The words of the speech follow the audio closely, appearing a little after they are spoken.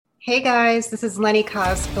Hey guys, this is Lenny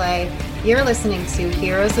Cosplay. You're listening to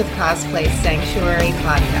Heroes of Cosplay Sanctuary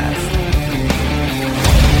podcast.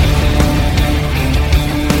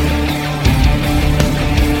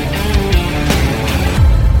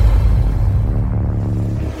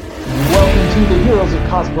 Welcome to the Heroes of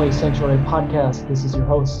Cosplay Sanctuary podcast. This is your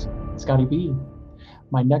host, Scotty B.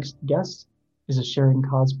 My next guest is a Sharing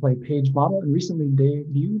Cosplay page model and recently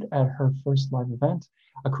debuted at her first live event.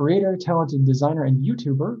 A creator, talented designer, and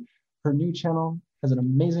YouTuber, her new channel has an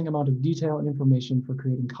amazing amount of detail and information for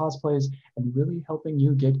creating cosplays and really helping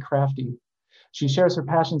you get crafty. She shares her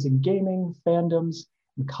passions in gaming, fandoms,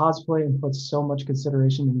 and cosplay and puts so much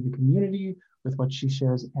consideration into the community with what she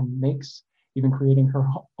shares and makes, even creating her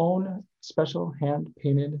own special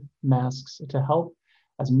hand-painted masks to help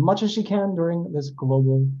as much as she can during this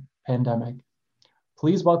global pandemic.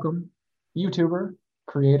 Please welcome YouTuber,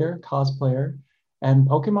 creator, cosplayer, and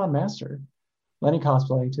Pokemon master, Lenny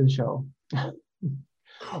Cosplay, to the show.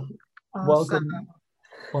 Awesome.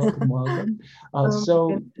 Welcome.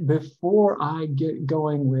 So before I get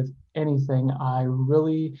going with anything, I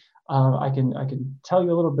really I can tell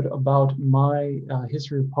you a little bit about my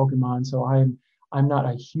history of Pokemon. So I'm not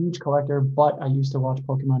a huge collector, but I used to watch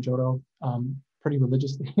Pokemon Johto pretty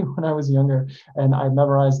religiously when I was younger, and I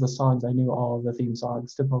memorized the songs. I knew all of the theme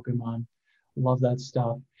songs to Pokemon. Love that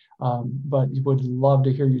stuff. But would love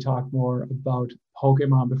to hear you talk more about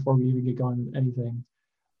Pokemon before we even get going with anything.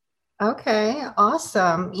 Okay,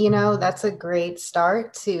 awesome. That's a great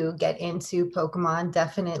start to get into Pokemon.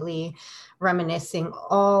 Definitely reminiscing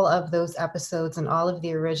all of those episodes and all of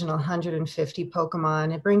the original 150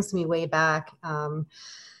 Pokemon. It brings me way back.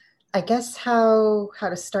 I guess how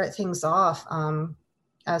to start things off.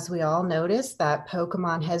 As we all notice, that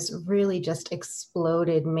Pokemon has really just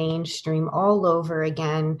exploded mainstream all over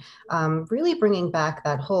again, really bringing back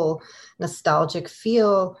that whole nostalgic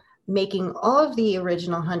feel, making all of the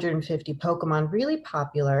original 150 Pokemon really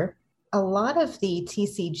popular. A lot of the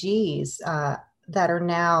TCGs that are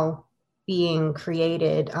now being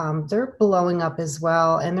created, they're blowing up as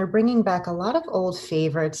well. And they're bringing back a lot of old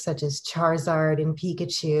favorites such as Charizard and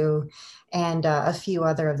Pikachu and a few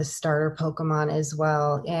other of the starter Pokemon as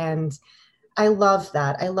well. And I love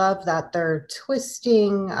that. I love that they're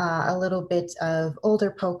twisting a little bit of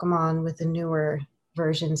older Pokemon with the newer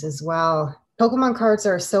versions as well. Pokemon cards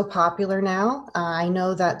are so popular now. I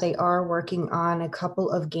know that they are working on a couple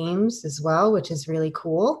of games as well, which is really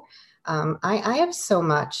cool. I have so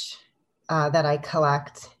much that I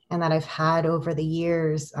collect and that I've had over the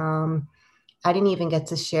years. I didn't even get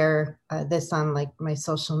to share this on like my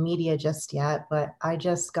social media just yet, but I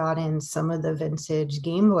just got in some of the vintage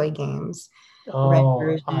Game Boy games. Red Oh,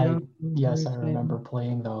 version. yes, I remember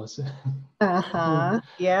playing those. Uh-huh.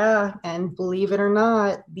 Yeah. And believe it or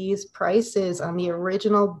not, these prices on the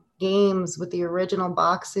original games with the original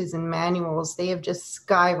boxes and manuals, they have just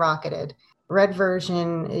skyrocketed. Red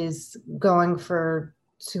version is going for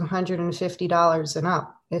 $250 and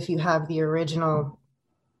up if you have the original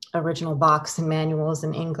box and manuals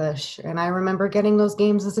in English. And I remember getting those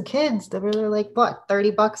games as a kid. They were like, what,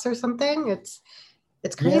 $30 or something? It's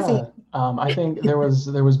crazy. Yeah, I think there was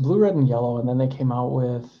blue, red, and yellow, and then they came out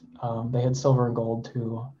with they had silver and gold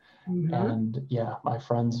too. Mm-hmm. And yeah, my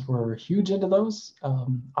friends were huge into those.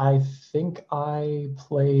 I think I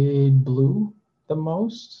played blue the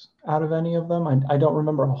most out of any of them. I don't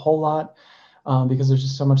remember a whole lot because there's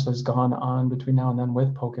just so much that's gone on between now and then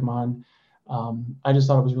with Pokemon. I just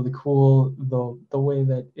thought it was really cool the way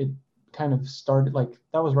that it kind of started. Like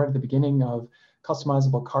that was right at the beginning of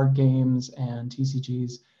customizable card games and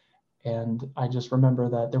TCGs. And I just remember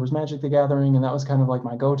that there was Magic the Gathering, and that was kind of like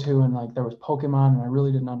my go-to. And like there was Pokemon, and I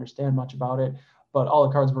really didn't understand much about it, but all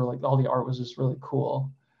the cards were like all the art was just really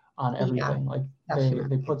cool on Yeah, everything. Like they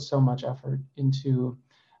definitely. put so much effort into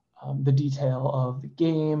the detail of the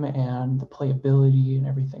game and the playability and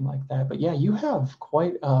everything like that. But yeah, you have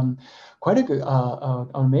quite a good an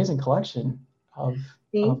amazing collection of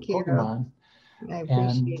Thank you. Pokemon. I And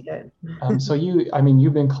appreciate it. so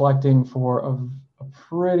you've been collecting for a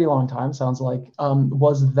pretty long time, sounds like.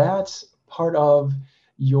 Was that part of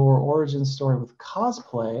your origin story with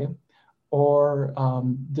cosplay, or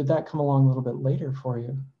did that come along a little bit later for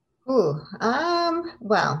you?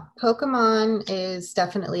 Well, Pokemon is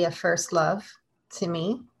definitely a first love to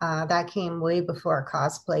me. That came way before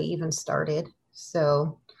cosplay even started.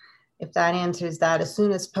 So if that answers that, as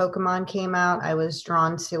soon as Pokemon came out, I was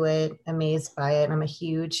drawn to it, amazed by it. I'm a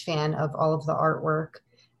huge fan of all of the artwork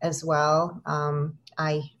as well.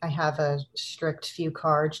 I have a strict few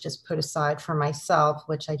cards just put aside for myself,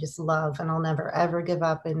 which I just love, and I'll never ever give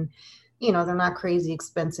up. And they're not crazy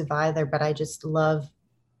expensive either, but I just love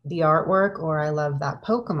the artwork or I love that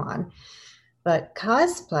Pokemon. But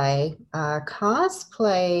cosplay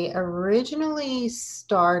originally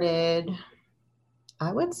started,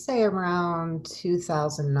 I would say around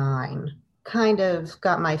 2009. Kind of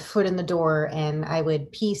got my foot in the door and I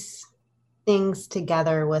would piece things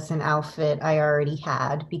together with an outfit I already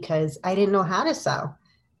had because I didn't know how to sew.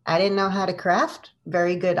 I didn't know how to craft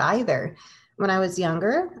very good either. When I was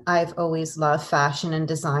younger, I've always loved fashion and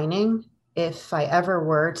designing. If I ever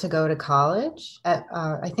were to go to college,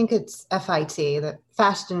 I think it's FIT, the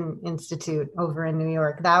Fashion Institute over in New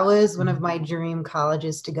York, that was one of my dream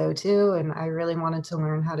colleges to go to. And I really wanted to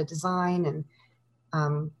learn how to design and,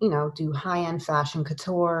 do high end fashion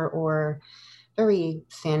couture or very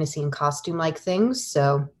fantasy and costume like things.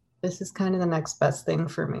 So this is kind of the next best thing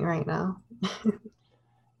for me right now.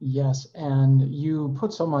 Yes, and you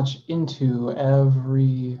put so much into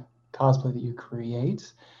every cosplay that you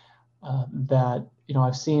create that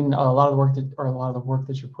I've seen a lot of the work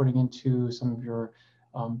that you're putting into some of your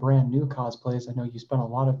brand new cosplays. I know you spent a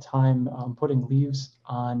lot of time putting leaves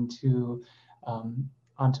onto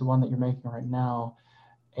one that you're making right now,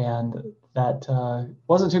 and that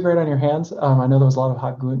wasn't too great on your hands. I know there was a lot of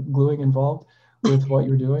hot gluing involved with what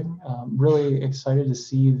you're doing. Really excited to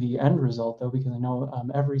see the end result though, because I know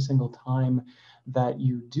every single time that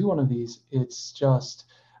you do one of these, it's just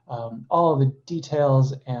all of the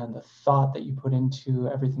details and the thought that you put into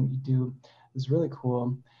everything that you do is really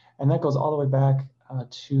cool. And that goes all the way back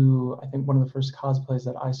to, I think, one of the first cosplays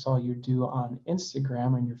that I saw you do on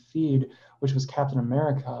Instagram and your feed, which was Captain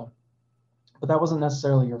America. But that wasn't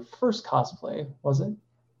necessarily your first cosplay, was it?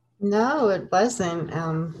 No, it wasn't.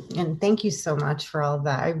 And thank you so much for all of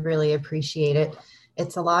that. I really appreciate it.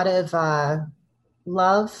 It's a lot of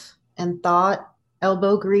love and thought,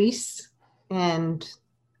 elbow grease, and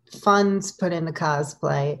funds put into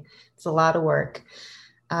cosplay. It's a lot of work.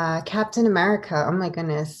 Captain America, oh my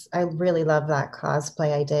goodness, I really love that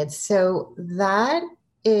cosplay I did. So that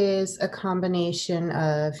is a combination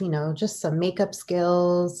of, just some makeup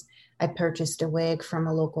skills. I purchased a wig from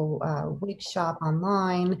a local wig shop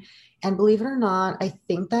online. And believe it or not, I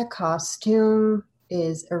think that costume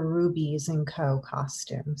is a Rubies and Co.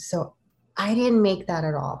 costume. So I didn't make that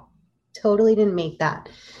at all. Totally didn't make that.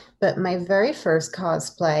 But my very first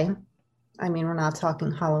cosplay, I mean, we're not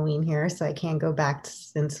talking Halloween here, so I can't go back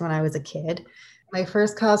since when I was a kid. My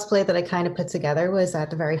first cosplay that I kind of put together was at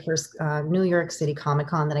the very first New York City Comic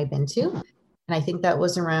Con that I've been to. And I think that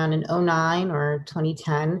was around in '09 or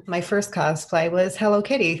 2010. My first cosplay was Hello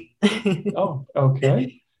Kitty. Oh,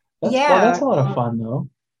 okay. That's Yeah, a lot of fun though.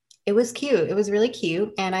 it was cute. It was really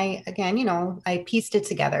cute. And I, again, I pieced it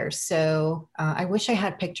together. So I wish I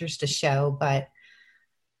had pictures to show, but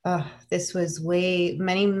this was way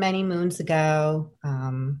many, many moons ago.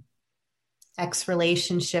 Ex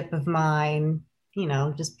relationship of mine,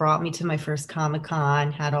 just brought me to my first Comic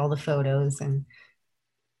Con, had all the photos, and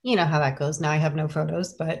you know how that goes. Now I have no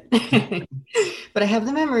photos, but but I have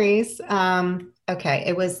the memories. Okay,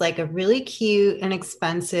 it was like a really cute and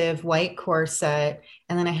expensive white corset,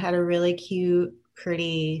 and then I had a really cute,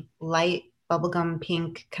 pretty light bubblegum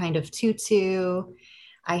pink kind of tutu.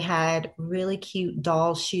 I had really cute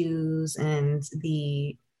doll shoes and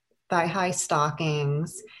the thigh high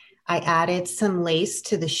stockings. I added some lace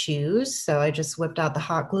to the shoes. So I just whipped out the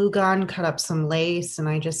hot glue gun, cut up some lace, and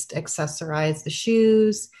I just accessorized the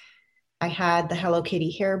shoes. I had the Hello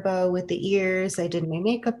Kitty hair bow with the ears. I did my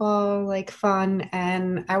makeup all like fun.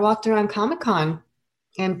 And I walked around Comic Con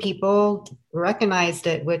and people recognized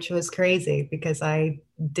it, which was crazy because I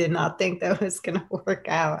did not think that was going to work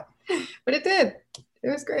out. But it did. It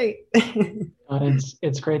was great.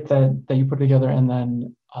 It's great that you put it together and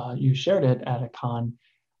then you shared it at a con.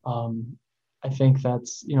 I think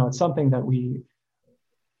that's it's something that we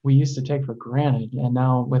used to take for granted, and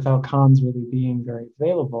now without cons really being very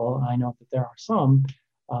available, I know that there are some,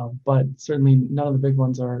 but certainly none of the big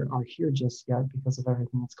ones are here just yet because of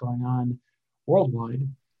everything that's going on worldwide.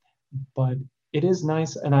 But it is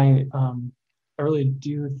nice, and I really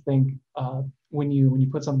do think when you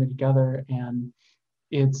put something together and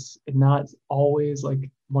it's not always like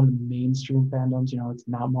one of the mainstream fandoms. It's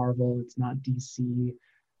not Marvel, it's not DC,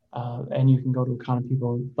 and you can go to a con of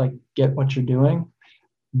people like get what you're doing.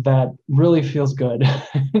 That really feels good.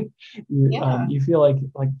 Yeah. You feel like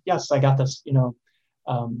yes, I got this.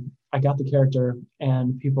 I got the character,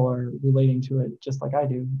 and people are relating to it just like I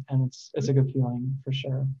do, and it's a good feeling for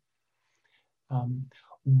sure.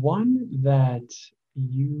 One that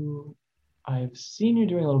you I've seen you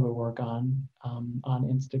doing a little bit of work on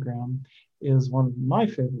Instagram is one of my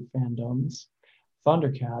favorite fandoms,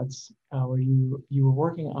 Thundercats, where you were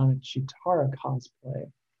working on a Chitara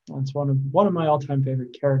cosplay. It's one of my all-time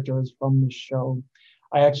favorite characters from the show.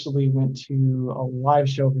 I actually went to a live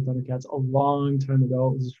show for Thundercats a long time ago.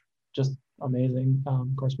 It was just amazing.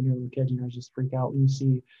 Of course, when you're a little kid, just freak out when you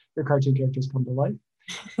see your cartoon characters come to life.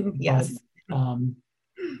 But Yes. um,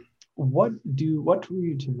 what drew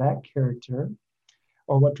you to that character,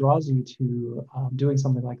 or what draws you to doing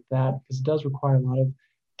something like that? Because it does require a lot of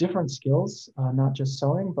different skills, not just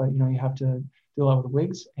sewing, but you have to do a lot with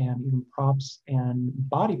wigs and even props and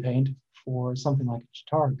body paint for something like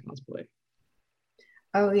a Chitara cosplay.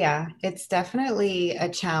 Oh, yeah, it's definitely a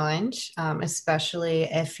challenge, especially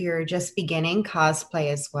if you're just beginning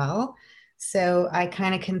cosplay as well. So I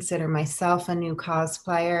kind of consider myself a new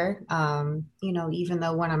cosplayer, even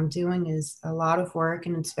though what I'm doing is a lot of work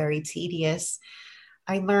and it's very tedious.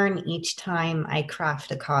 I learn each time I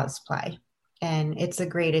craft a cosplay, and it's a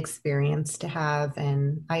great experience to have.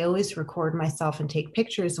 And I always record myself and take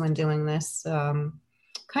pictures when doing this,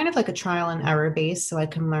 kind of like a trial and error base, so I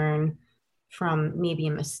can learn from maybe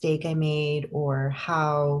a mistake I made or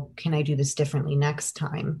how can I do this differently next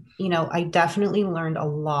time. I definitely learned a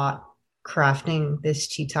lot crafting this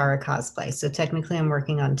Chitara cosplay. So technically I'm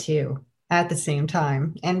working on two at the same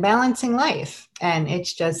time and balancing life. And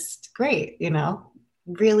it's just great,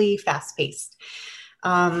 really fast paced.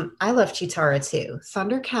 I love Chitara too.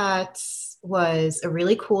 Thundercats was a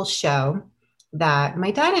really cool show that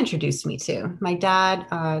my dad introduced me to. My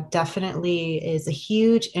dad definitely is a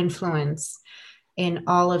huge influence in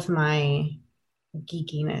all of my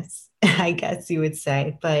geekiness, I guess you would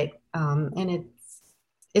say. But and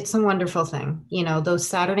it's a wonderful thing. Those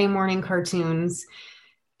Saturday morning cartoons,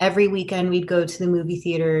 every weekend we'd go to the movie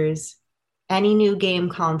theaters. Any new game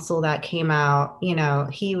console that came out,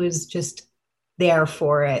 he was just there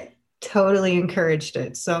for it, totally encouraged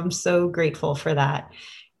it. So I'm so grateful for that.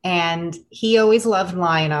 And he always loved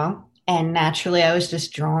Lionel. And naturally, I was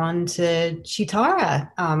just drawn to Chitara.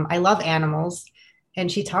 I love animals. And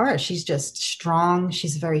Chitara, she's just strong.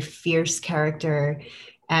 She's a very fierce character.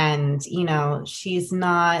 And, she's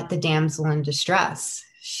not the damsel in distress.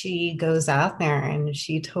 She goes out there and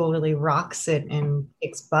she totally rocks it and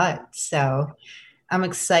kicks butt. So I'm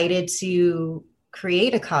excited to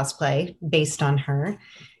create a cosplay based on her.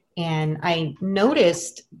 And I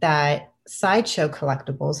noticed that Sideshow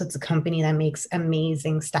Collectibles, it's a company that makes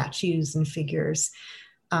amazing statues and figures.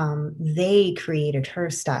 They created her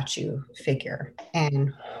statue figure,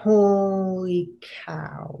 and holy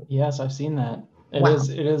cow! Yes, I've seen that. Wow,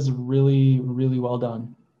 It is really, really well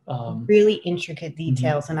done. really intricate Mhm.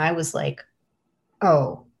 details. And I was like,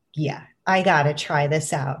 oh, yeah, I gotta try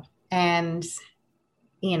this out. And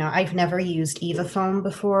I've never used Eva foam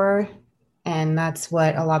before, and that's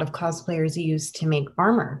what a lot of cosplayers use to make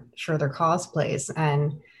armor for their cosplays.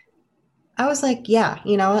 And I was like, yeah,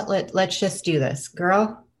 you know what? Let's just do this.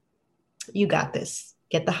 Girl, you got this.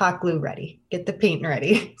 Get the hot glue ready, get the paint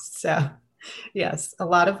ready. So, yes, a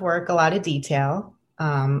lot of work, a lot of detail.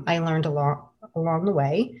 I learned a lot along the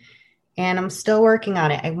way, and I'm still working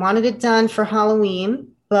on it. I wanted it done for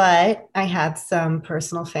Halloween, but I had some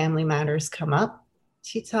personal family matters come up.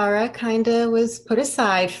 Chitara kind of was put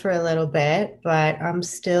aside for a little bit, but I'm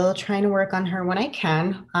still trying to work on her when I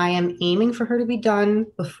can. I am aiming for her to be done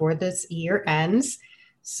before this year ends.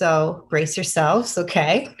 So brace yourselves,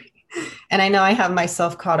 okay? And I know I have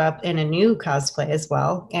myself caught up in a new cosplay as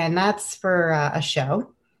well, and that's for a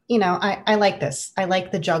show. I like this. I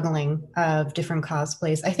like the juggling of different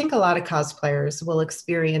cosplays. I think a lot of cosplayers will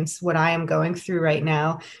experience what I am going through right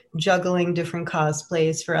now, juggling different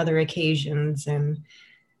cosplays for other occasions and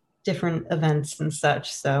different events and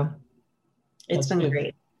such. So it's Yes, been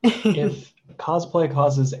great. if cosplay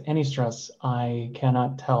causes any stress, I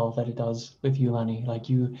cannot tell that it does with you, Lenny. Like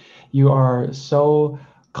you are so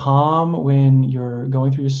calm when you're going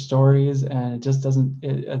through your stories, and it just doesn't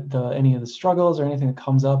any of the struggles or anything that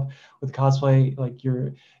comes up with cosplay. Like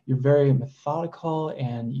you're very methodical,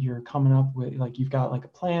 and you're coming up with, like, you've got like a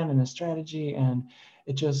plan and a strategy, and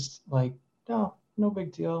it just like, no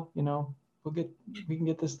big deal. We'll get we can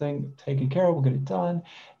get this thing taken care of. We'll get it done.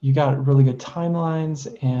 You got really good timelines,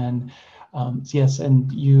 and yes, and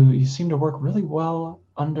you seem to work really well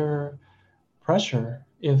under pressure.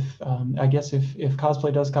 If I guess if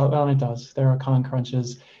cosplay does well, and it does, there are con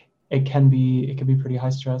crunches. It can be pretty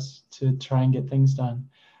high stress to try and get things done,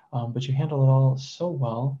 but you handle it all so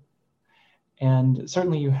well, and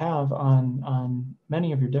certainly you have on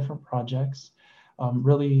many of your different projects.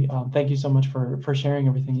 Really, thank you so much for sharing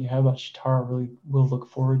everything you have about Chitara. Really, will look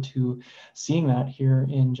forward to seeing that here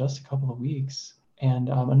in just a couple of weeks. And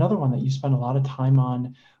another one that you spent a lot of time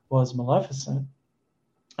on was Maleficent,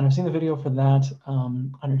 and I've seen the video for that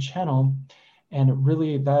on your channel. And it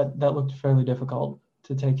really, that looked fairly difficult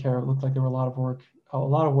to take care of. It looked like there were a lot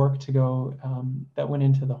of work to go that went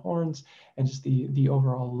into the horns and just the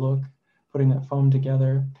overall look, putting that foam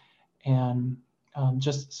together, and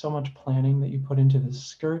just so much planning that you put into the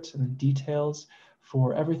skirts and the details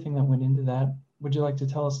for everything that went into that. Would you like to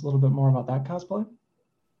tell us a little bit more about that cosplay?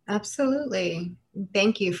 Absolutely.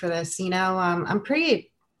 Thank you for this. I'm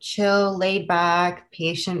pretty chill, laid back,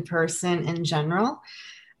 patient person in general.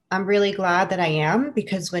 I'm really glad that I am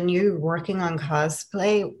because when you're working on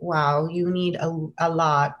cosplay, wow, you need a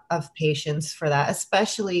lot of patience for that,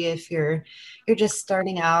 especially if you're just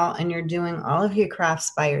starting out and you're doing all of your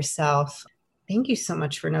crafts by yourself. Thank you so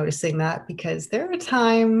much for noticing that because there are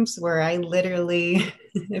times where I literally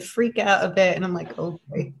freak out a bit and I'm like,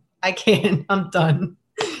 okay, I can't, I'm done.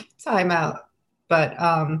 Time out. But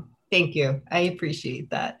thank you. I appreciate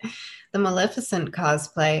that. The Maleficent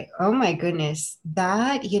cosplay, oh my goodness,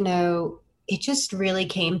 that, it just really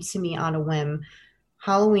came to me on a whim.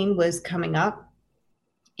 Halloween was coming up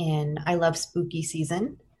and I love spooky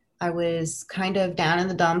season. I was kind of down in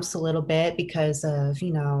the dumps a little bit because of,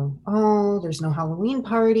 oh, there's no Halloween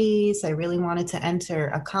parties. I really wanted to enter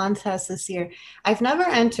a contest this year. I've never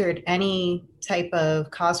entered any type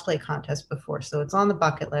of cosplay contest before, so it's on the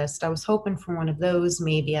bucket list. I was hoping for one of those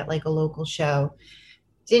maybe at like a local show.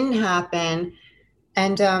 Didn't happen.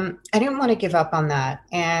 And I didn't want to give up on that.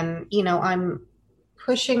 And, I'm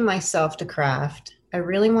pushing myself to craft. I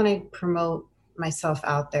really want to promote myself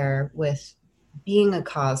out there with being a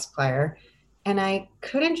cosplayer. And I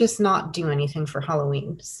couldn't just not do anything for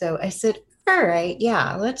Halloween. So I said, all right,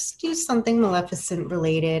 yeah, let's do something Maleficent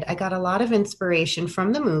related. I got a lot of inspiration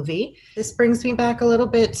from the movie. This brings me back a little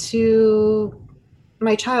bit to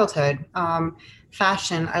my childhood.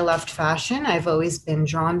 Fashion, I loved fashion. I've always been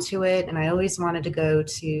drawn to it, and I always wanted to go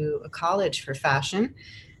to a college for fashion.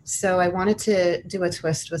 So I wanted to do a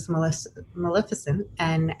twist with Maleficent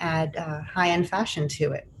and add high-end fashion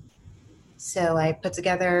to it. So I put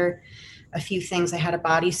together a few things. I had a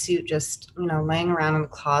bodysuit just, laying around in the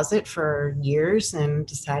closet for years and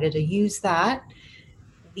decided to use that.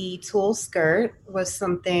 The tulle skirt was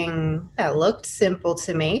something that looked simple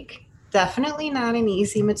to make, definitely not an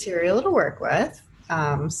easy material to work with.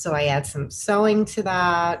 So I add some sewing to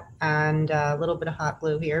that and a little bit of hot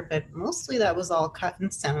glue here, but mostly that was all cut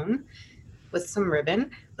and sewn with some ribbon.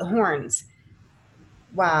 The horns,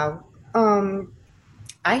 wow.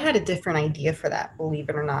 I had a different idea for that, believe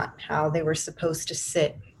it or not, how they were supposed to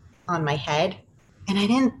sit on my head. And I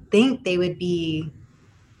didn't think they would be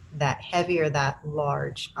that heavy or that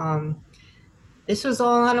large. This was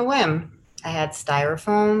all on a whim. I had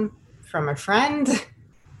styrofoam from a friend.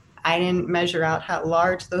 I didn't measure out how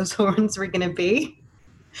large those horns were going to be.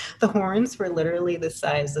 The horns were literally the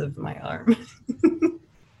size of my arm.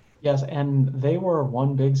 Yes, and they were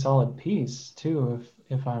one big solid piece too,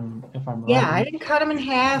 if I'm Yeah, right. I didn't cut them in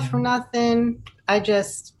half or Yeah. nothing. I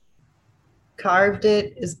just carved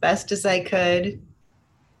it as best as I could,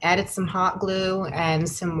 added some hot glue and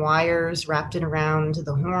some wires, wrapped it around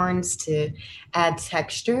the horns to add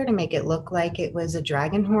texture to make it look like it was a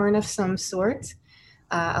dragon horn of some sort.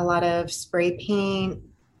 A lot of spray paint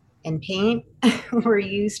and paint were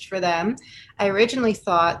used for them. I originally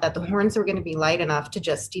thought that the horns were going to be light enough to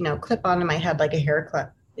just, clip onto my head like a hair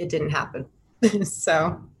clip. It didn't happen.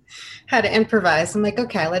 So had to improvise. I'm like,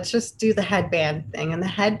 okay, let's just do the headband thing. And the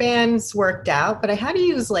headbands worked out, but I had to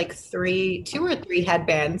use like two or three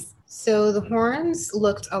headbands. So the horns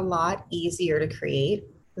looked a lot easier to create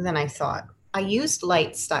than I thought. I used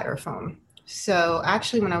light styrofoam. So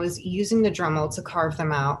actually, when I was using the Dremel to carve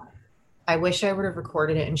them out, I wish I would have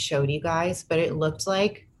recorded it and showed you guys, but it looked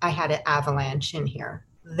like I had an avalanche in here.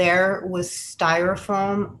 There was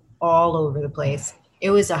styrofoam all over the place. It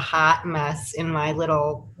was a hot mess in my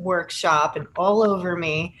little workshop and all over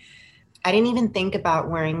me. I didn't even think about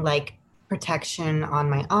wearing like protection on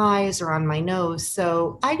my eyes or on my nose.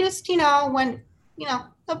 So I just, went,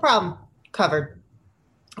 no problem, covered.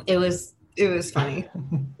 It was funny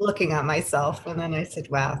looking at myself. And then I said,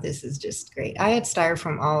 wow, this is just great. I had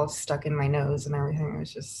styrofoam all stuck in my nose and everything. It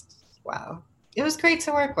was just, wow. It was great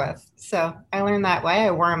to work with. So I learned that way.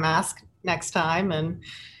 I wore a mask next time and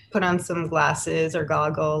put on some glasses or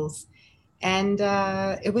goggles. And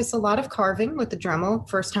it was a lot of carving with the Dremel.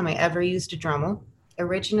 First time I ever used a Dremel.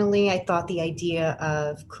 Originally, I thought the idea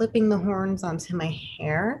of clipping the horns onto my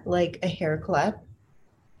hair, like a hair clip.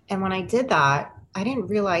 And when I did that, I didn't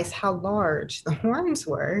realize how large the horns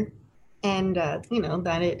were, and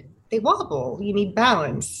that they wobble. You need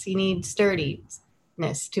balance. You need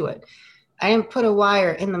sturdiness to it. I didn't put a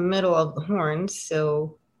wire in the middle of the horns,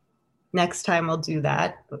 so next time I'll do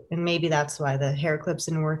that. And maybe that's why the hair clips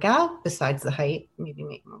didn't work out, besides the height, maybe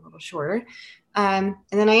make them a little shorter. And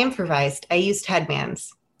then I improvised. I used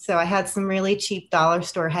headbands. So I had some really cheap dollar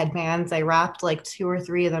store headbands. I wrapped like two or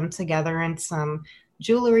three of them together in some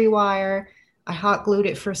jewelry wire. I hot glued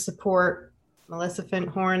it for support. Maleficent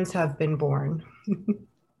horns have been born.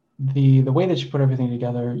 The way that you put everything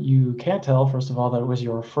together, you can't tell, first of all, that it was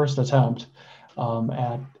your first attempt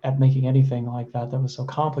at making anything like that was so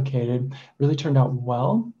complicated. Really turned out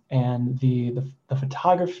well, and the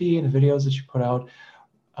photography and the videos that you put out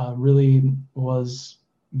really was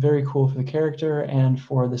very cool for the character and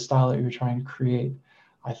for the style that you were trying to create.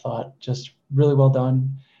 I thought just really well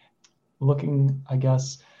done. Looking, I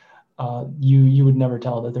guess, you would never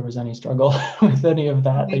tell that there was any struggle with any of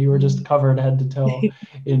that you were just covered head to toe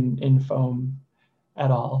in foam at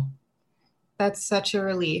all. That's such a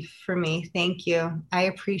relief for me. Thank you. I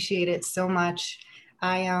appreciate it so much.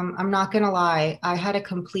 I'm not gonna lie, I had a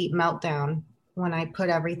complete meltdown when I put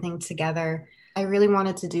everything together. I really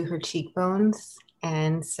wanted to do her cheekbones,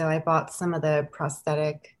 and so I bought some of the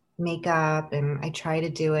prosthetic makeup and I tried to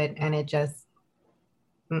do it, and it just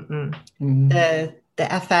the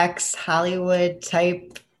FX Hollywood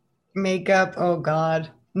type makeup. Oh God,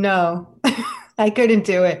 no, I couldn't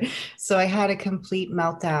do it. So I had a complete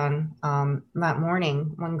meltdown that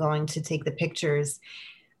morning when going to take the pictures.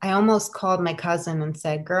 I almost called my cousin and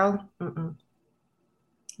said, "Girl,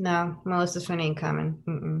 no, Melissa's friend ain't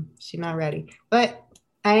coming. She's not ready." But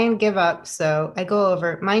I didn't give up, so I go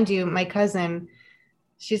over. Mind you, my cousin,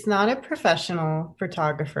 she's not a professional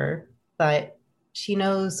photographer, but she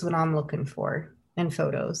knows what I'm looking for in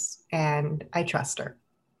photos, and I trust her.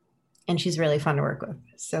 And she's really fun to work with,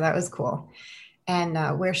 so that was cool.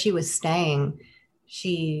 And where she was staying,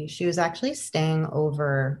 she was actually staying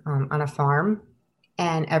over on a farm.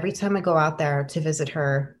 And every time I go out there to visit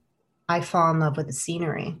her, I fall in love with the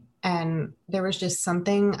scenery. And there was just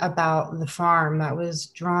something about the farm that was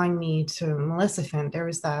drawing me to Maleficent. There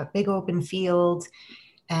was that big open field,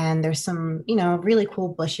 and there's some, really cool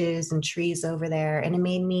bushes and trees over there. And it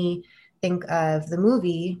made me think of the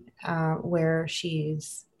movie where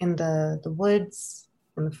she's in the woods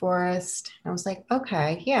in the forest. I was like,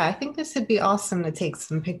 okay, yeah, I think this would be awesome to take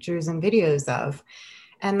some pictures and videos of.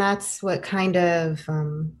 And that's what kind of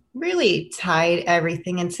really tied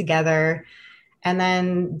everything in together. And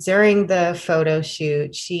then during the photo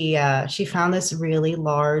shoot, she found this really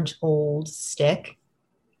large old stick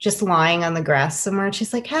just lying on the grass somewhere. And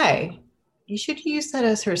she's like, "Hey, you should use that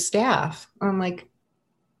as her staff." I'm like,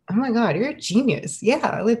 "Oh my God, you're a genius.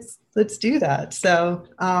 Yeah, let's do that." So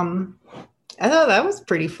I thought that was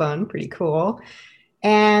pretty fun, pretty cool.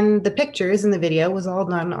 And the pictures in the video was all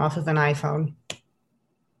done off of an iPhone.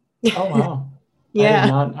 Oh wow.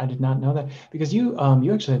 Yeah. I did not know that, because you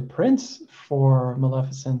actually had prints for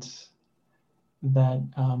Maleficent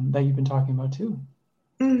that you've been talking about too.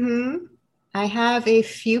 I have a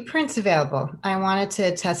few prints available. I wanted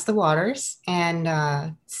to test the waters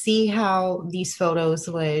and see how these photos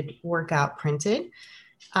would work out printed.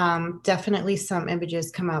 Definitely some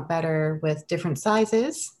images come out better with different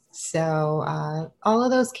sizes. So all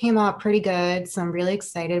of those came out pretty good. So I'm really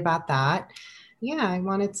excited about that. Yeah, I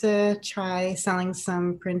wanted to try selling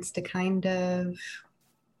some prints to kind of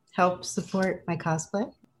help support my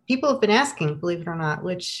cosplay. People have been asking, believe it or not,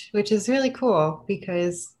 which is really cool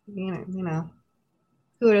because who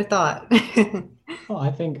would have thought? Well, I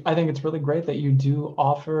think it's really great that you do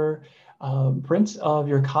offer prints of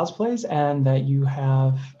your cosplays, and that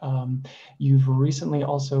you've recently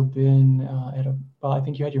also been well, I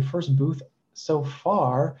think you had your first booth so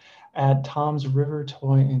far at Tom's River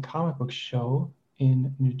Toy and Comic Book Show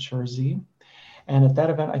in New Jersey. And at that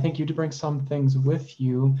event, I think you did bring some things with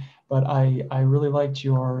you, but I really liked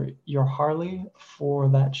your Harley for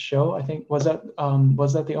that show. I think was that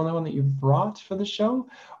the only one that you brought for the show,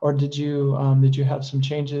 or did you have some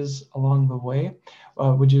changes along the way?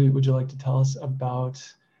 Would you like to tell us about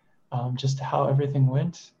just how everything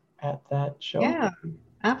went at that show? Yeah,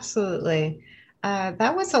 absolutely.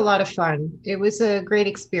 That was a lot of fun. It was a great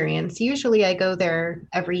experience. Usually I go there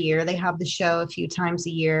every year. They have the show a few times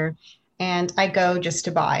a year, and I go just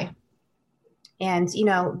to buy. And,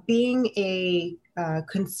 being a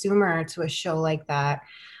consumer to a show like that,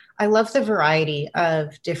 I love the variety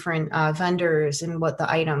of different vendors and what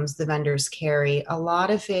the items the vendors carry. A lot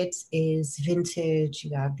of it is vintage.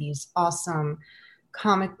 You have these awesome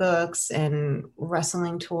comic books and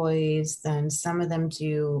wrestling toys. Then some of them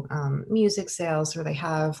do music sales where they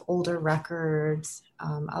have older records,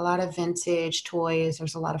 a lot of vintage toys.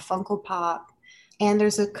 There's a lot of Funko Pop. And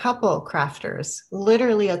there's a couple crafters,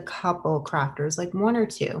 literally a couple crafters, like one or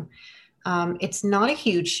two. It's not a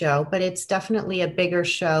huge show, but it's definitely a bigger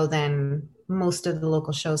show than most of the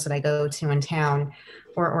local shows that I go to in town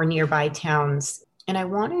or nearby towns. And I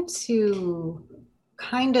wanted to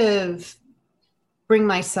kind of bring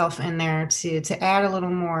myself in there to add a little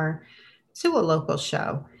more to a local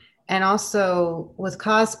show. And also with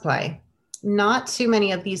cosplay, not too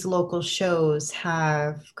many of these local shows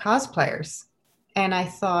have cosplayers. And I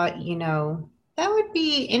thought, that would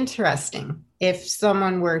be interesting if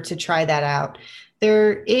someone were to try that out.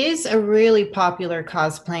 There is a really popular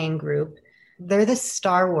cosplaying group. They're the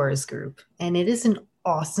Star Wars group, and it is an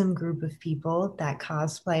awesome group of people that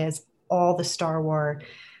cosplay as all the Star Wars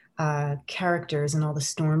characters and all the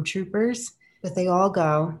stormtroopers. But they all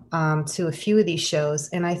go to a few of these shows.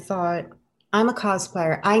 And I thought, I'm a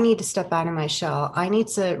cosplayer. I need to step out of my shell. I need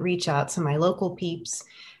to reach out to my local peeps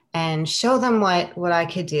and show them what I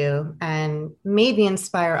could do and maybe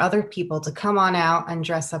inspire other people to come on out and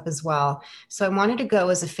dress up as well. So I wanted to go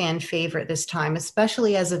as a fan favorite this time,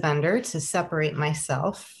 especially as a vendor, to separate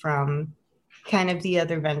myself from kind of the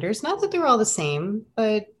other vendors. Not that they're all the same,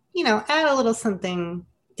 but add a little something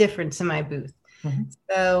different to my booth. Mm-hmm.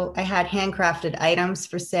 So I had handcrafted items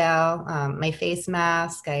for sale, my face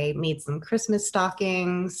mask. I made some Christmas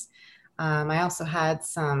stockings. I also had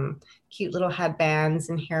some cute little headbands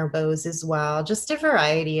and hair bows as well, just a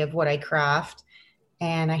variety of what I craft.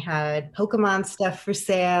 And I had Pokemon stuff for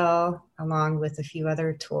sale, along with a few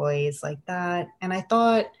other toys like that. And I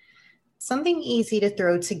thought something easy to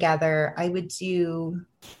throw together. I would do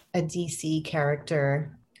a DC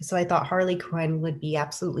character. So I thought Harley Quinn would be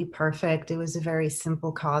absolutely perfect. It was a very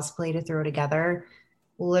simple cosplay to throw together.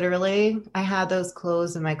 Literally, I had those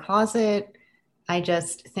clothes in my closet. I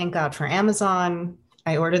just thank God for Amazon.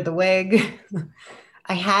 I ordered the wig.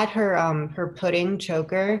 I had her pudding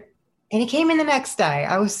choker, and it came in the next day.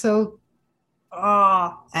 I was so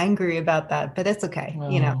angry about that, but it's okay.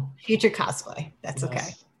 Well, future cosplay. That's yes.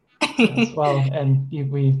 Okay. Yes. Well, and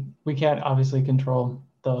we can't obviously control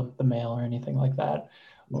the mail or anything like that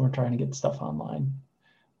when we're trying to get stuff online.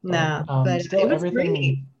 But, but still, it was everything.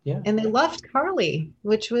 Great. Yeah. And they loved Carly,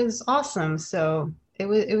 which was awesome. So it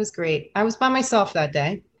was great. I was by myself that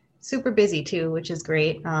day. Super busy too, which is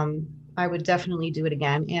great. I would definitely do it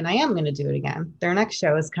again, and I am going to do it again. Their next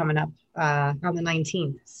show is coming up on the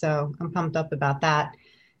 19th, so I'm pumped up about that.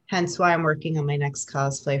 Hence why I'm working on my next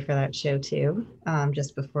cosplay for that show too,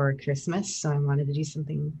 just before Christmas. So I wanted to do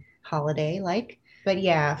something holiday-like. But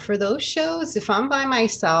yeah, for those shows, if I'm by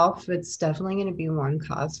myself, it's definitely going to be one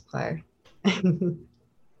cosplay.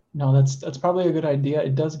 No, that's probably a good idea.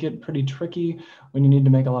 It does get pretty tricky when you need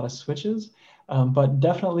to make a lot of switches. But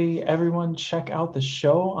definitely everyone check out the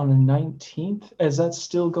show on the 19th. Is that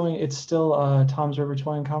still going? It's still Tom's River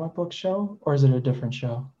Toy and Comic Book Show, or is it a different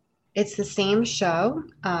show? It's the same show.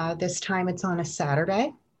 This time it's on a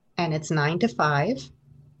Saturday, and it's 9 to 5,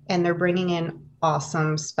 and they're bringing in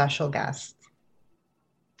awesome special guests.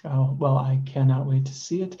 Oh, well, I cannot wait to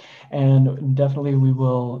see it. And definitely we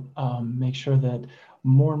will make sure that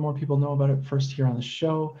more and more people know about it first here on the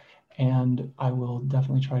show. And I will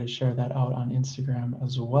definitely try to share that out on Instagram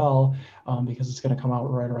as well, because it's going to come out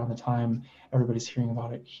right around the time everybody's hearing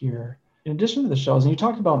about it here. In addition to the shows, and you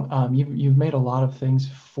talked about, you've made a lot of things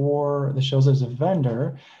for the shows as a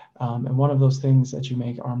vendor. And one of those things that you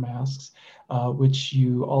make are masks, which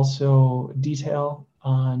you also detail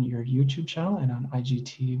on your YouTube channel and on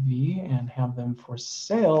IGTV and have them for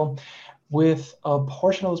sale, with a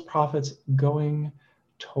portion of those profits going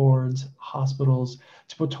towards hospitals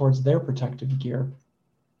to put towards their protective gear.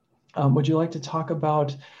 Would you like to talk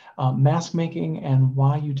about mask making and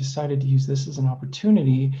why you decided to use this as an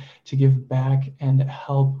opportunity to give back and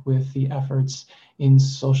help with the efforts in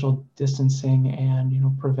social distancing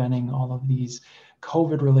and preventing all of these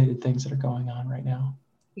COVID-related things that are going on right now?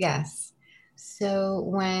 Yes. So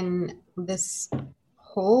when this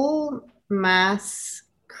whole mass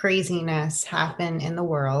craziness happened in the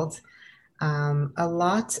world, a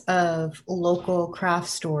lot of local craft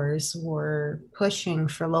stores were pushing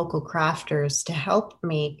for local crafters to help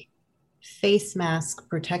make face mask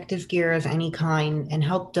protective gear of any kind and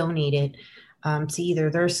help donate it to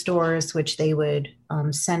either their stores, which they would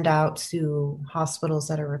send out to hospitals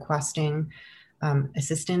that are requesting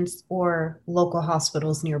assistance, or local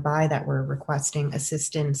hospitals nearby that were requesting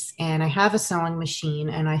assistance. And I have a sewing machine,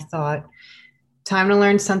 and I thought, time to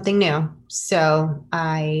learn something new. So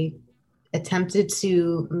I attempted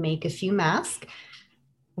to make a few masks,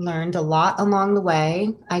 learned a lot along the way.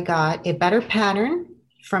 I got a better pattern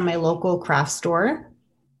from my local craft store.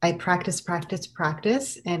 I practiced,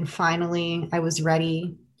 and finally I was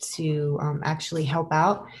ready to actually help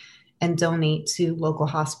out. and donate to local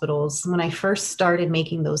hospitals. When I first started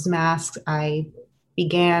making those masks, I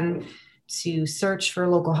began to search for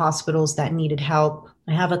local hospitals that needed help.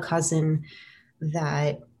 I have a cousin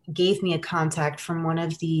that gave me a contact from one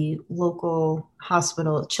of the local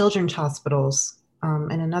children's hospitals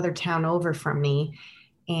in another town over from me.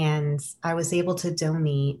 And I was able to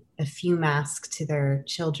donate a few masks to their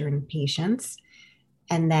children patients.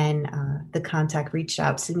 And then the contact reached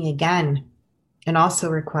out to me again and also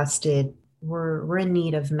requested, we're in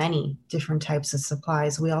need of many different types of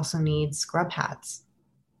supplies. We also need scrub hats.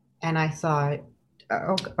 And I thought,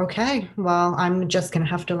 okay, well, I'm just going to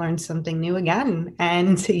have to learn something new again.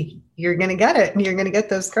 And you're going to get it. You're going to get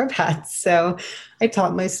those scrub hats. So I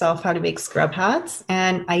taught myself how to make scrub hats,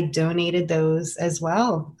 and I donated those as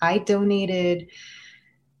well. I donated,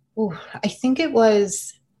 I think it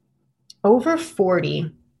was over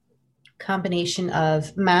 40 combination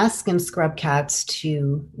of mask and scrub hats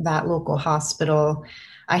to that local hospital.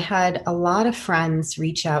 I had a lot of friends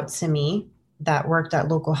reach out to me that worked at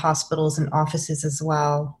local hospitals and offices as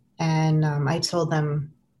well. And I told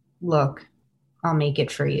them, look, I'll make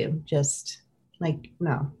it for you. Just like,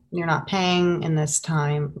 no, you're not paying in this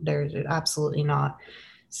time. There's absolutely not.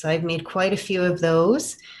 So I've made quite a few of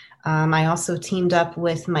those. I also teamed up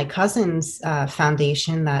with my cousin's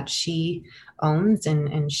foundation that she owns,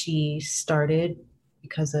 and she started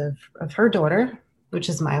because of her daughter, which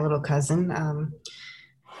is my little cousin.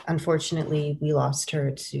 Unfortunately, we lost her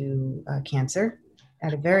to cancer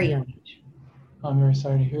at a very young age. I'm very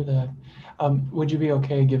sorry to hear that. Would you be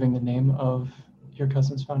okay giving the name of your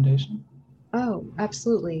cousin's foundation? Oh,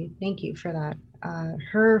 absolutely. Thank you for that.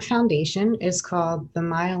 Her foundation is called the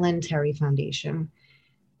Maya Lynn Terry Foundation,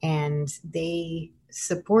 and they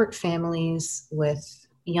support families with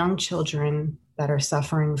young children that are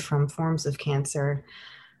suffering from forms of cancer.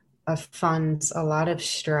 Funds a lot of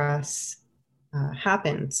stress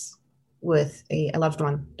happens with a loved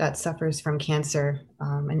one that suffers from cancer,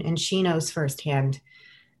 and she knows firsthand.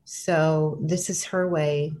 So this is her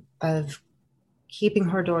way of keeping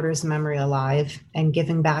her daughter's memory alive and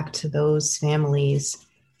giving back to those families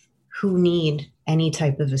who need any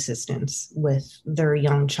type of assistance with their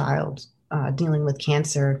young child dealing with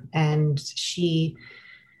cancer. And she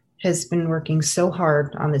has been working so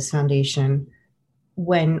hard on this foundation.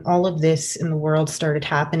 When all of this in the world started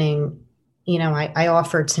happening, I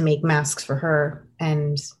offered to make masks for her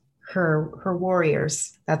and her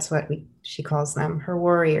warriors. That's what she calls them, her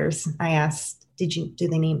warriors. I asked, do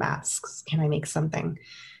they need masks? Can I make something?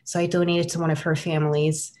 So I donated to one of her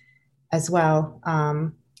families as well.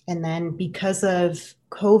 And then because of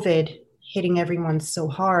COVID hitting everyone so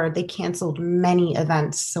hard, they canceled many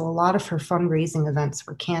events. So a lot of her fundraising events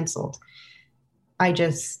were canceled. I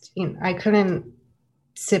couldn't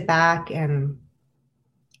sit back and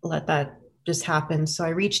let that just happen. So I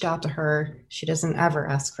reached out to her. She doesn't ever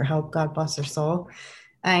ask for help. God bless her soul.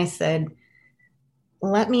 And I said,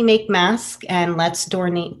 let me make masks and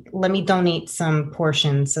let me donate some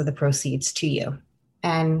portions of the proceeds to you.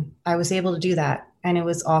 And I was able to do that. And it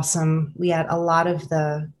was awesome. We had a lot of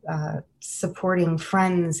the supporting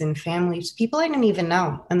friends and families, people I didn't even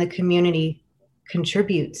know in the community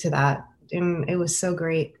contribute to that. And it was so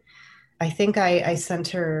great. I think I sent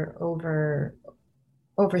her over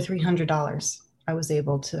 $300. I was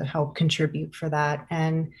able to help contribute for that.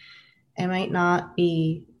 And it might not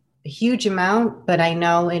be a huge amount, but I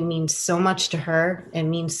know it means so much to her. It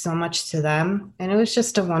means so much to them. And it was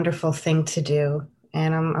just a wonderful thing to do.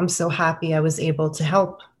 And I'm so happy I was able to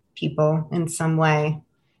help people in some way.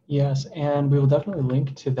 Yes, and we will definitely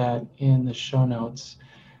link to that in the show notes.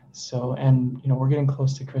 So, and we're getting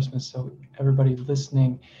close to Christmas, so everybody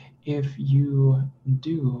listening, if you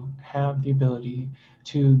do have the ability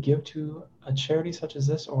to give to a charity such as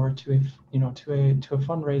this, or to a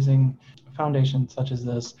fundraising foundation such as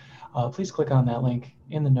this, please click on that link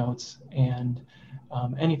in the notes. And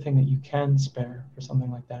anything that you can spare for something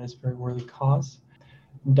like that is a very worthy cause.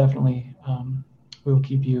 Definitely, we will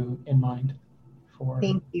keep you in mind for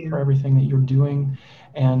everything that you're doing,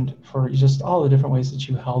 and for just all the different ways that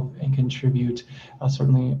you help and contribute,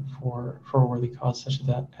 certainly for a worthy cause such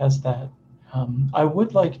as that. I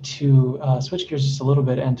would like to switch gears just a little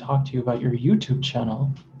bit and talk to you about your YouTube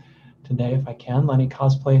channel today, if I can. Lenny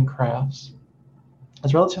Cosplay and Crafts.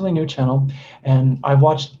 It's a relatively new channel, and I've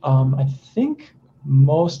watched, I think,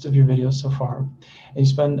 most of your videos so far. And you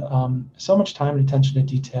spend so much time and attention to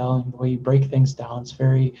detail, and the way you break things down. It's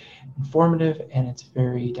very informative, and it's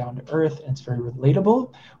very down to earth, and it's very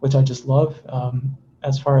relatable, which I just love.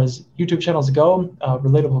 As far as YouTube channels go,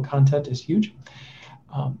 relatable content is huge.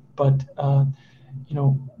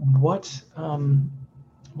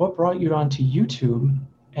 what brought you onto YouTube,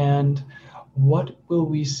 and what will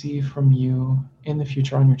we see from you in the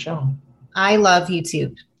future on your channel? I love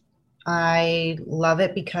YouTube. I love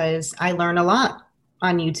it because I learn a lot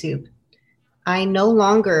on YouTube. I no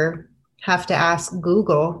longer have to ask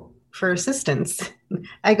Google for assistance.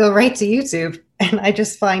 I go right to YouTube and I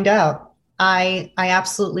just find out. I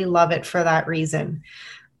absolutely love it for that reason.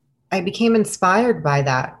 I became inspired by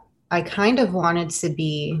that. I kind of wanted to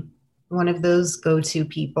be one of those go-to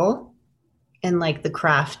people in like the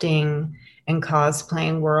crafting and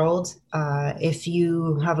cosplaying world. If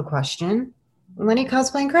you have a question, Lenny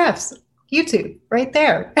Cosplay and Crafts, YouTube, right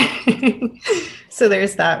there. So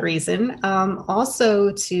there's that reason.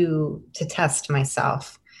 Also to test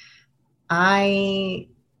myself. I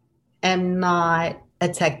am not a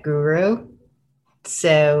tech guru,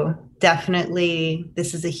 so definitely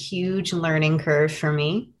this is a huge learning curve for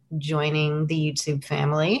me joining the YouTube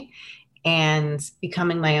family and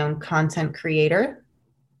becoming my own content creator.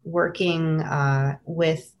 Working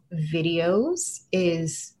with videos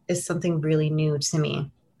is something really new to me.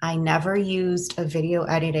 I never used a video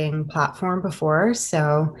editing platform before,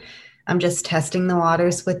 so I'm just testing the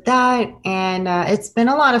waters with that, and it's been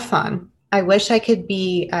a lot of fun. I wish I could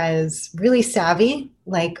be as really savvy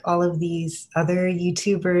like all of these other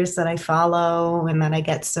YouTubers that I follow and that I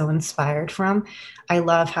get so inspired from. I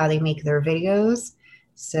love how they make their videos.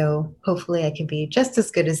 So hopefully I can be just as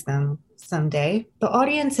good as them someday. The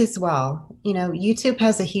audience as well. You know, YouTube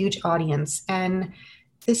has a huge audience, and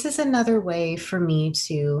this is another way for me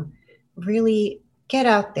to really get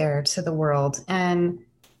out there to the world and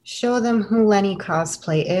show them who Lenny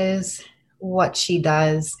Cosplay is, what she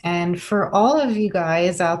does. And for all of you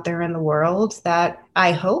guys out there in the world that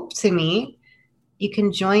I hope to meet, you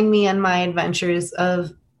can join me in my adventures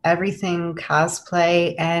of everything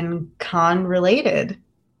cosplay and con related.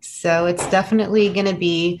 So it's definitely going to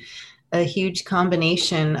be a huge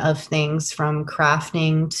combination of things from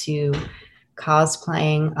crafting to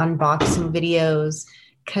cosplaying, unboxing videos,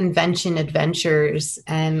 convention adventures,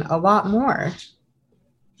 and a lot more.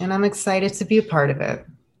 And I'm excited to be a part of it.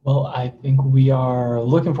 Well, I think we are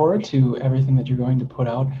looking forward to everything that you're going to put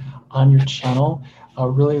out on your channel. I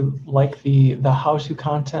really like the how-to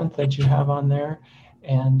content that you have on there,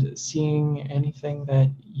 and seeing anything that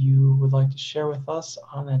you would like to share with us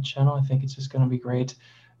on that channel. I think it's just going to be great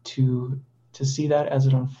to see that as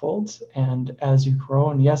it unfolds and as you grow.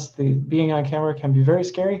 And yes, the being on camera can be very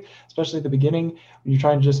scary, especially at the beginning when you're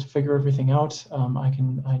trying to just figure everything out.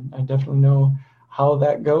 I definitely know how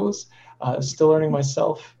that goes. Still learning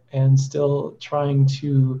myself and still trying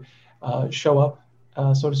to show up,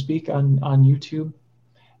 so to speak, on YouTube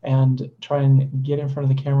and try and get in front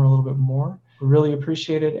of the camera a little bit more. Really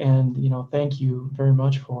appreciate it, and thank you very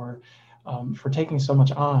much for taking so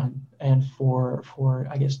much on, and for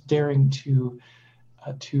I guess daring to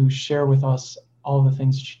share with us all the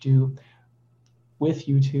things that you do with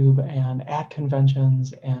YouTube and at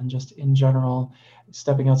conventions and just in general,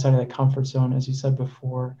 stepping outside of that comfort zone, as you said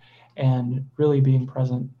before, and really being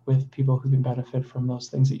present with people who can benefit from those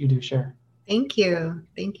things that you do share. Thank you.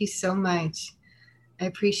 Thank you so much. I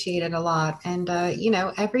appreciate it a lot. And,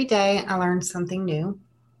 every day I learn something new.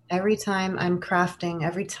 Every time I'm crafting,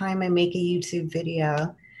 every time I make a YouTube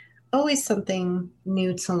video, always something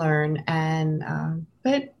new to learn. And,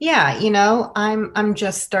 but yeah, I'm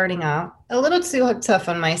just starting out, a little too tough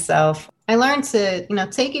on myself. I learned to,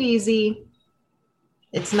 take it easy.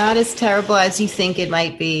 It's not as terrible as you think it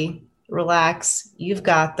might be. Relax. You've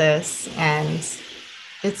got this. And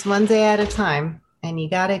it's one day at a time. And you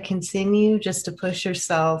got to continue just to push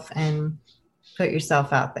yourself and put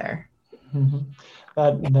yourself out there. Mm-hmm.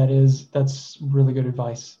 That's really good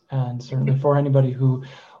advice. And certainly for anybody who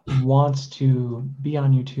wants to be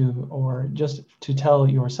on YouTube, or just to tell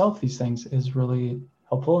yourself these things, is really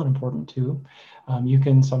helpful and important too. You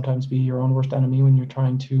can sometimes be your own worst enemy when you're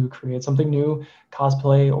trying to create something new,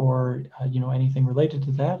 cosplay, or anything related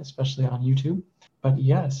to that, especially on YouTube. But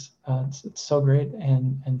yes, it's so great,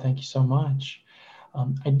 and thank you so much.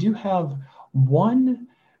 I do have one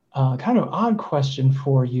kind of odd question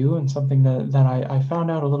for you, and something that I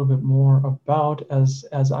found out a little bit more about as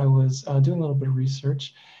I was doing a little bit of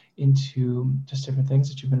research into just different things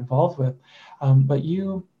that you've been involved with. But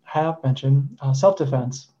you have mentioned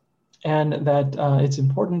self-defense, and that it's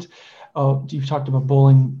important. You've talked about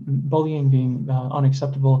bullying being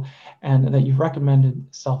unacceptable, and that you've recommended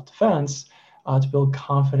self-defense to build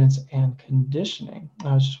confidence and conditioning.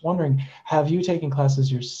 I was just wondering, have you taken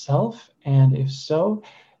classes yourself? And if so,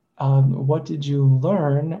 what did you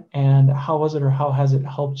learn, and how was it, or how has it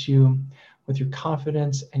helped you with your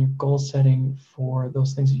confidence and your goal setting for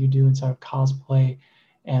those things that you do inside of cosplay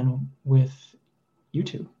and with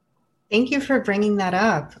YouTube? Thank you for bringing that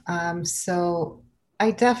up. So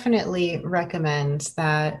I definitely recommend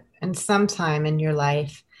that in some time in your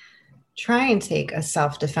life, try and take a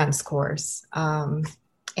self-defense course.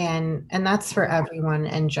 And that's for everyone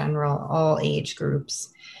in general, all age groups.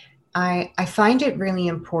 I find it really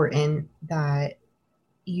important that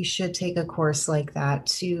you should take a course like that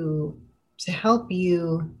to help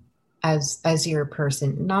you as your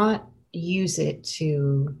person, not use it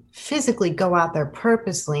to physically go out there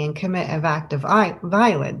purposely and commit an act of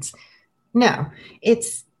violence. No,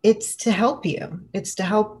 it's to help you. It's to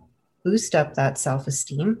help boost up that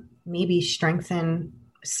self-esteem, maybe strengthen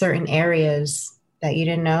certain areas that you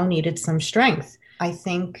didn't know needed some strength. I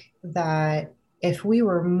think that if we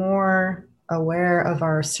were more aware of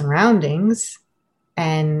our surroundings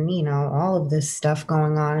and all of this stuff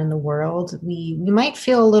going on in the world, we might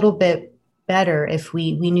feel a little bit better if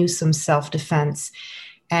we knew some self-defense,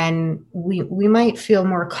 and we might feel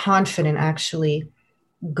more confident actually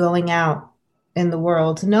going out in the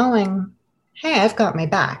world knowing, hey, I've got my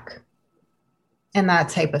back, in that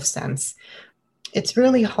type of sense. It's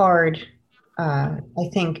really hard, I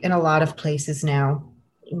think, in a lot of places now,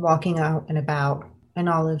 walking out and about, and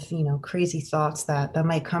all of crazy thoughts that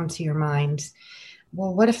might come to your mind.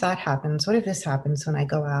 Well, what if that happens? What if this happens when I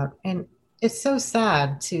go out? And it's so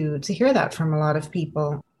sad to hear that from a lot of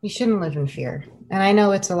people. You shouldn't live in fear. And I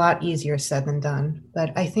know it's a lot easier said than done,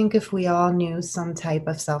 but I think if we all knew some type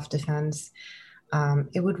of self-defense,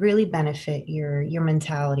 it would really benefit your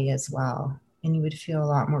mentality as well. And you would feel a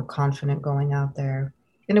lot more confident going out there.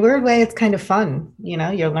 In a weird way, it's kind of fun.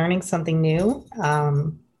 You're learning something new.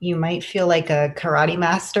 You might feel like a karate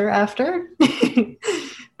master after.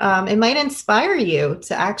 It might inspire you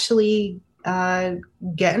to actually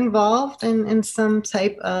get involved in some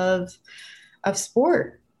type of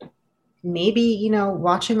sport. Maybe,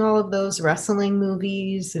 watching all of those wrestling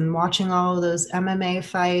movies and watching all of those MMA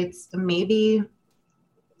fights, maybe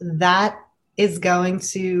that is going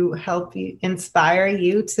to help you, inspire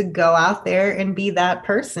you to go out there and be that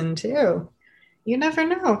person too. You never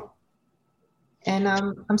know. And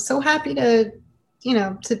I'm so happy to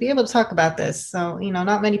be able to talk about this. So,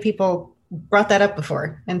 not many people brought that up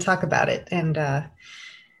before and talk about it. And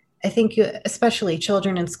I think especially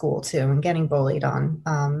children in school too, and getting bullied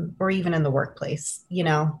on, or even in the workplace,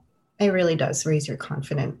 it really does raise your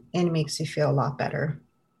confidence and makes you feel a lot better.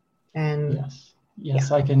 And yes, yeah.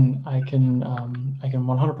 I can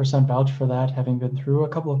 100% vouch for that, having been through a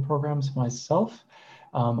couple of programs myself,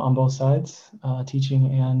 on both sides,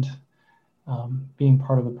 teaching and being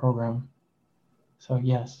part of the program. So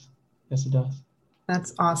yes, it does.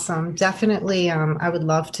 That's awesome. Definitely. I would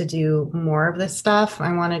love to do more of this stuff.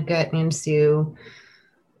 I want to get into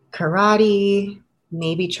karate,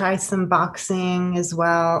 maybe try some boxing as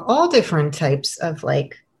well, all different types of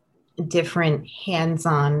different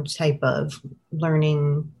hands-on type of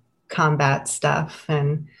learning combat stuff.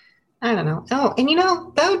 And I don't know. Oh, and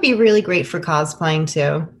that would be really great for cosplaying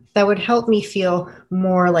too. That would help me feel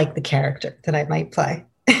more like the character that I might play.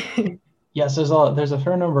 Yes, there's a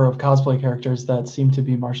fair number of cosplay characters that seem to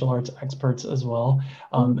be martial arts experts as well,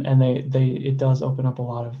 and it does open up a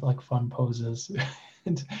lot of fun poses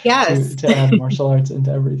Yes. to add martial arts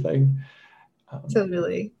into everything.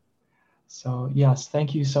 Totally. So yes,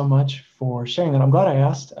 thank you so much for sharing that. I'm glad I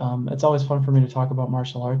asked. It's always fun for me to talk about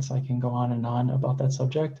martial arts. I can go on and on about that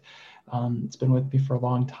subject. It's been with me for a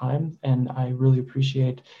long time, and I really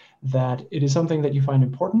appreciate that it is something that you find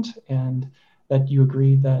important, and that you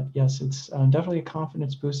agree that yes, it's definitely a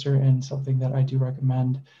confidence booster and something that I do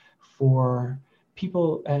recommend for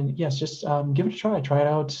people. And yes, just give it a try. Try it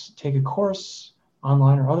out. Take a course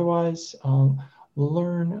online or otherwise.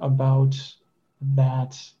 Learn about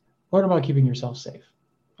that. Learn about keeping yourself safe,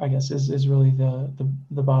 I guess, is really the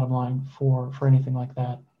bottom line for anything like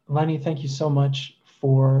that. Lenny, thank you so much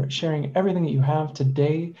for sharing everything that you have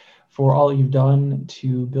today, for all that you've done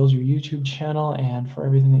to build your YouTube channel, and for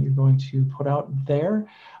everything that you're going to put out there.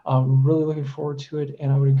 Really looking forward to it, and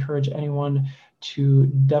I would encourage anyone to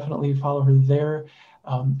definitely follow her there.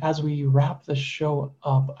 As we wrap the show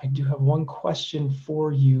up, I do have one question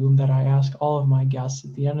for you that I ask all of my guests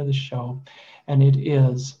at the end of the show, and it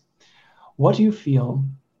is, what do you feel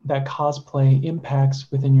that cosplay impacts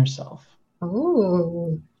within yourself?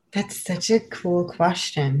 Oh, that's such a cool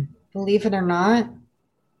question. Believe it or not,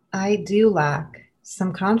 I do lack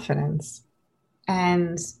some confidence.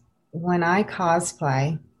 And when I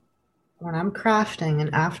cosplay, when I'm crafting,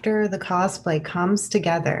 and after the cosplay comes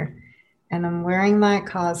together and I'm wearing that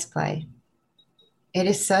cosplay, it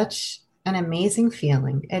is such an amazing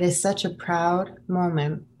feeling. It is such a proud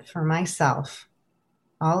moment for myself.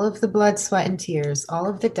 All of the blood, sweat, and tears, all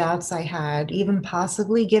of the doubts I had, even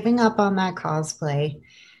possibly giving up on that cosplay.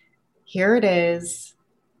 Here it is.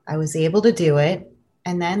 I was able to do it.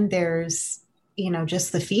 And then there's,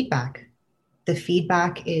 just the feedback. The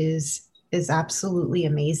feedback is absolutely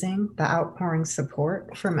amazing. The outpouring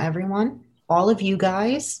support from everyone. All of you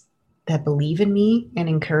guys that believe in me and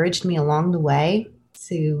encouraged me along the way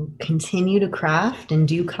to continue to craft and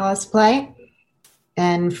do cosplay,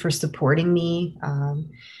 and for supporting me,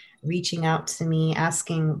 reaching out to me,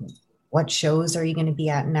 asking what shows are you going to be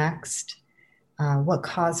at next? What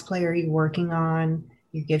cosplay are you working on?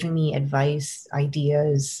 You're giving me advice,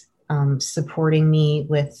 ideas, supporting me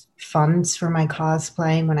with funds for my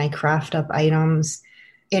cosplay when I craft up items.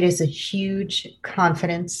 It is a huge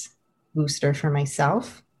confidence booster for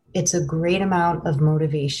myself. It's a great amount of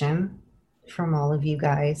motivation from all of you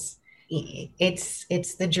guys.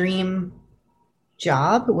 It's the dream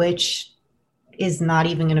job, which is not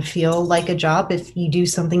even going to feel like a job if you do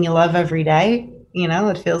something you love every day.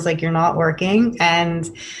 It feels like you're not working. And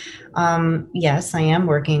yes, I am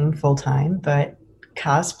working full time, but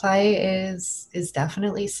cosplay is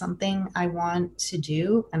definitely something I want to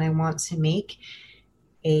do, and I want to make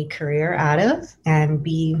a career out of and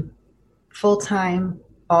be full time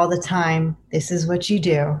all the time. This is what you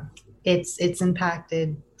do. It's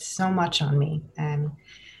impacted so much on me, and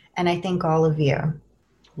I thank all of you.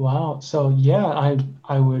 Wow. So yeah,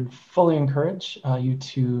 I would fully encourage you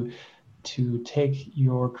to take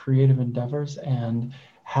your creative endeavors and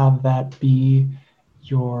have that be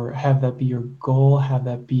your goal, have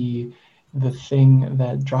that be the thing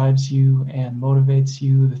that drives you and motivates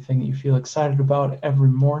you, the thing that you feel excited about every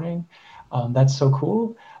morning. That's so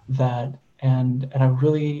cool. And I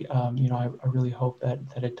really I really hope that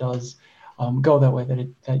it does go that way,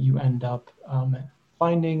 that you end up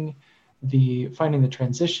finding the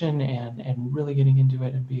transition and really getting into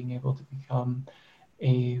it and being able to become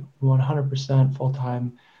a 100%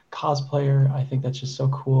 full-time cosplayer. I think that's just so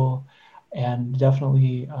cool. And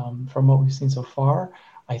definitely from what we've seen so far,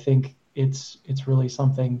 I think it's really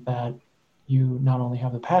something that you not only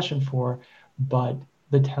have the passion for, but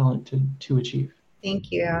the talent to achieve.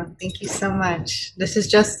 Thank you. Thank you so much. This is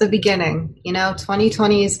just the beginning.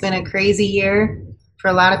 2020 has been a crazy year for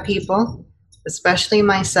a lot of people, especially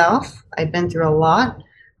myself. I've been through a lot.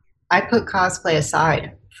 I put cosplay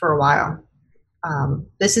aside for a while.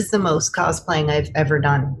 This is the most cosplaying I've ever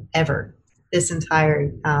done, ever. This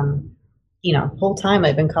entire, whole time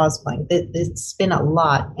I've been cosplaying. It's been a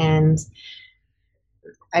lot. And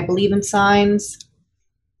I believe in signs.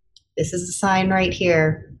 This is a sign right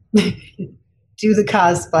here. Do the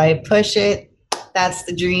cosplay, push it. That's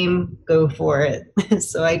the dream. Go for it.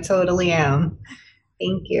 So I totally am.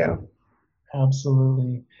 Thank you.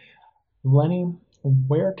 Absolutely. Lenny,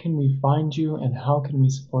 where can we find you and how can we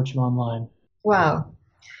support you online? Wow.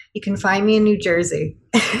 You can find me in New Jersey.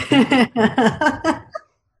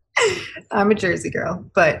 I'm a Jersey girl,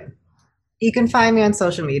 but you can find me on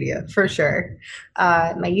social media for sure.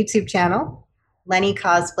 My YouTube channel, Lenny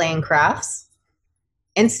Cosplay and Crafts.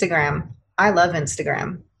 Instagram. I love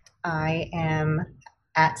Instagram. I am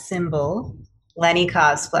at symbol Lenny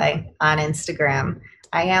Cosplay on Instagram.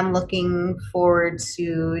 I am looking forward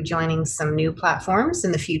to joining some new platforms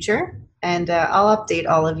in the future, and I'll update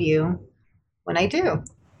all of you when I do.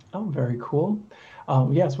 Oh, very cool.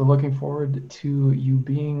 Yes, we're looking forward to you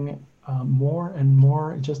being more and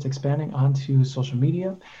more just expanding onto social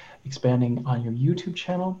media, expanding on your YouTube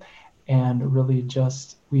channel, and really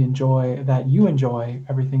just we enjoy that you enjoy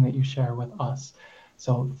everything that you share with us.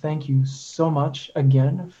 So thank you so much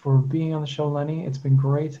again for being on the show, Lenny. It's been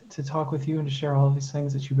great to talk with you and to share all of these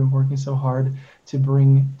things that you've been working so hard to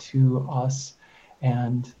bring to us.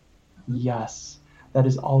 And yes, that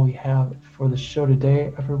is all we have for the show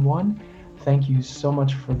today, everyone. Thank you so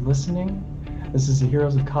much for listening. This is the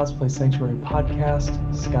Heroes of Cosplay Sanctuary podcast.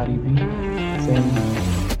 Scotty B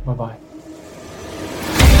saying bye-bye.